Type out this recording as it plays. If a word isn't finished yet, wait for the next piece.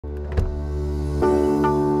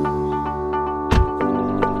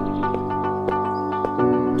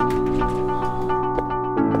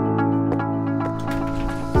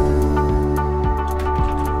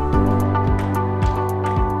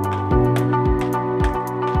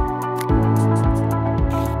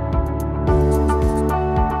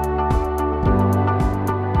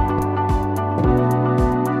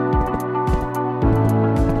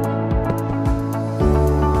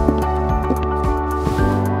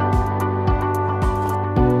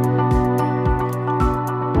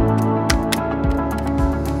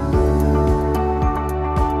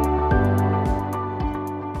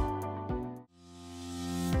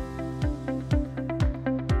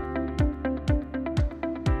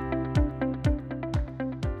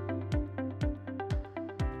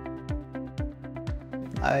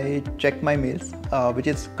I check my mails, which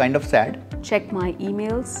is kind of sad. Check my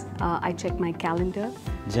emails, I check my calendar.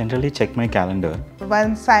 Generally check my calendar.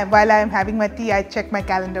 While I am having my tea, I check my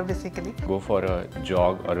calendar basically. Go for a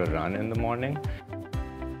jog or a run in the morning.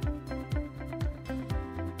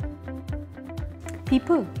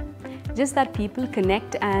 People, just that people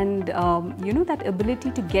connect and that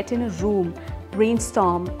ability to get in a room,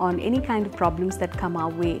 brainstorm on any kind of problems that come our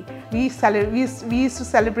way. We used to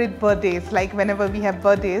celebrate birthdays, like whenever we have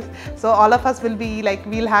birthdays. So all of us will be like,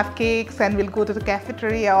 we'll have cakes and we'll go to the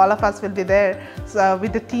cafeteria. All of us will be there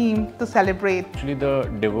with the team to celebrate. Actually, the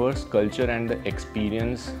diverse culture and the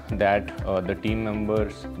experience that the team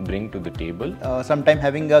members bring to the table. Sometime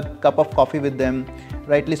having a cup of coffee with them,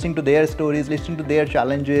 right? Listening to their stories, listening to their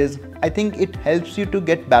challenges. I think it helps you to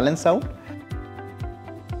get balance out.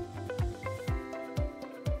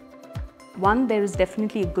 One, there is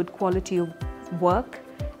definitely a good quality of work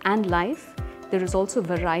and life. There is also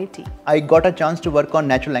variety. I got a chance to work on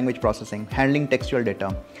natural language processing, handling textual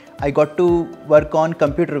data. I got to work on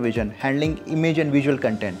computer vision, handling image and visual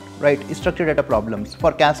content, right? Structured data problems,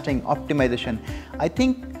 forecasting, optimization. I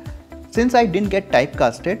think since I didn't get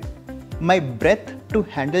typecasted, my breadth to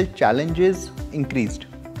handle challenges increased.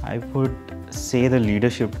 I would say the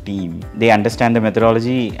leadership team. They understand the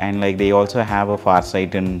methodology and they also have a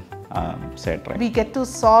foresight in set, right? We get to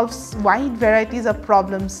solve wide varieties of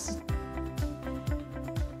problems.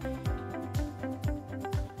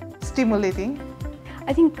 Stimulating.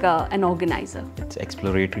 I think an organizer. It's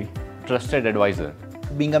exploratory. Trusted advisor.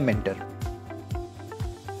 Being a mentor.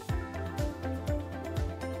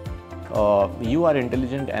 You are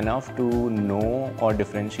intelligent enough to know or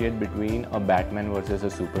differentiate between a Batman versus a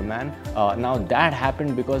Superman. Now that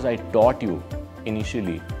happened because I taught you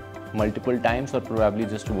initially multiple times or probably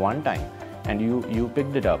just one time, and you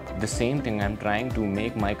picked it up. The same thing I'm trying to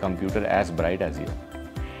make my computer as bright as you.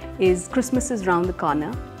 Christmas is round the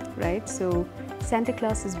corner, right? So Santa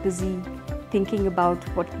Claus is busy thinking about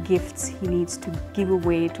what gifts he needs to give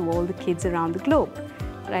away to all the kids around the globe,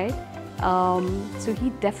 right? So he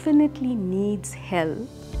definitely needs help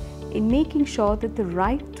in making sure that the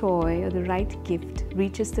right toy or the right gift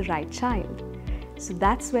reaches the right child. So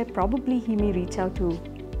that's where probably he may reach out to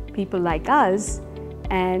people like us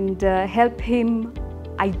and help him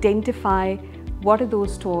identify what are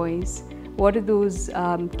those toys, what are those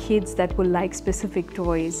kids that will like specific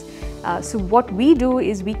toys. So what we do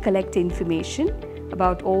is we collect information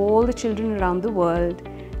about all the children around the world,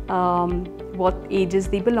 what ages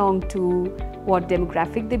they belong to, what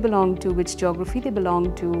demographic they belong to, which geography they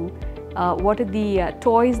belong to, what are the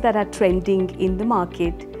toys that are trending in the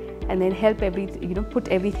market, and then help put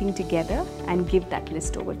everything together and give that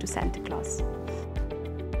list over to Santa Claus.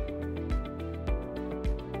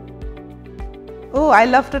 Oh, I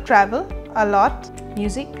love to travel a lot.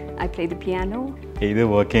 Music, I play the piano. Either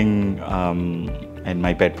working in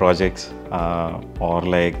my pet projects or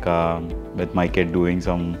with my kid doing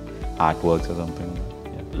some artworks or something.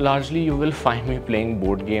 Yeah. Largely you will find me playing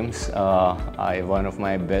board games. One of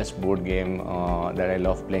my best board game that I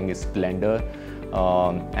love playing is Splendor.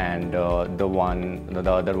 And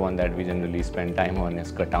the other one that we generally spend time on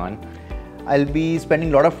is Catan. I'll be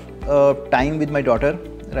spending a lot of time with my daughter,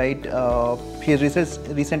 right? She has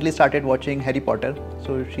recently started watching Harry Potter,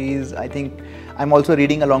 so I think I'm also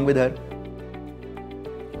reading along with her.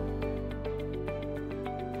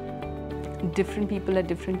 Different people at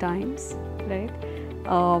different times, right?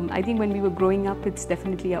 I think when we were growing up, it's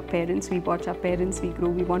definitely our parents. We watch our parents, we grow,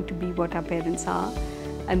 we want to be what our parents are.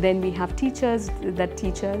 And then we have teachers that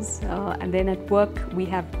teach us, and then at work we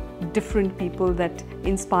have different people that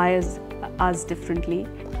inspires us differently.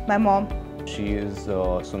 My mom. She is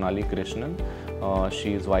Sonali Krishnan.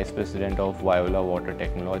 She is Vice President of Viola Water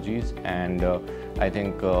Technologies, and I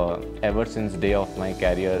think ever since day of my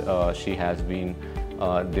career she has been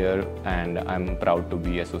there, and I'm proud to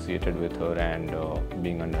be associated with her and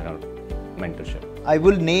being under her mentorship. I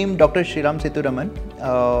will name Dr. Shriram Seturaman.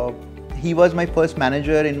 He was my first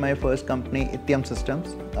manager in my first company, Ityam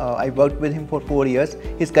Systems. I worked with him for 4 years.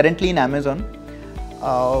 He's currently in Amazon.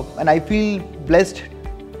 And I feel blessed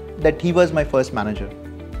that he was my first manager.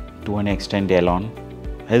 To an extent, Elon,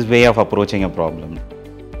 his way of approaching a problem.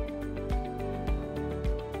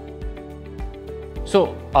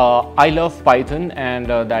 So I love Python, and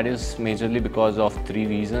that is majorly because of 3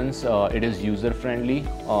 reasons. It is user friendly.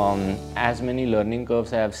 As many learning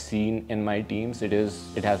curves I have seen in my teams, it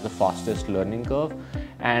has the fastest learning curve,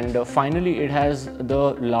 and finally it has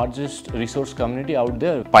the largest resource community out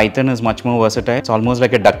there. Python is much more versatile. It's almost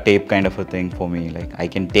like a duct tape kind of a thing for me. Like I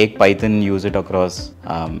can take Python, use it across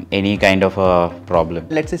any kind of a problem.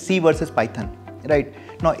 Let's say C versus Python, right?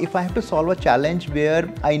 Now, if I have to solve a challenge where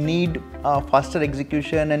I need faster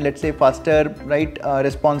execution and let's say faster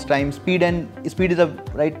response time, speed is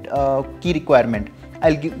a key requirement,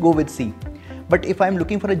 I'll go with C. But if I'm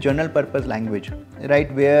looking for a general purpose language,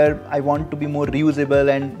 right, where I want to be more reusable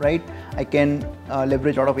and I can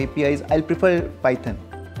leverage a lot of APIs, I'll prefer Python.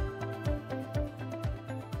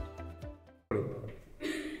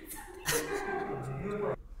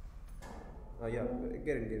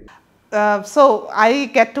 So I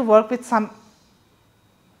get to work with some.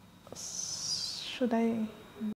 Should I?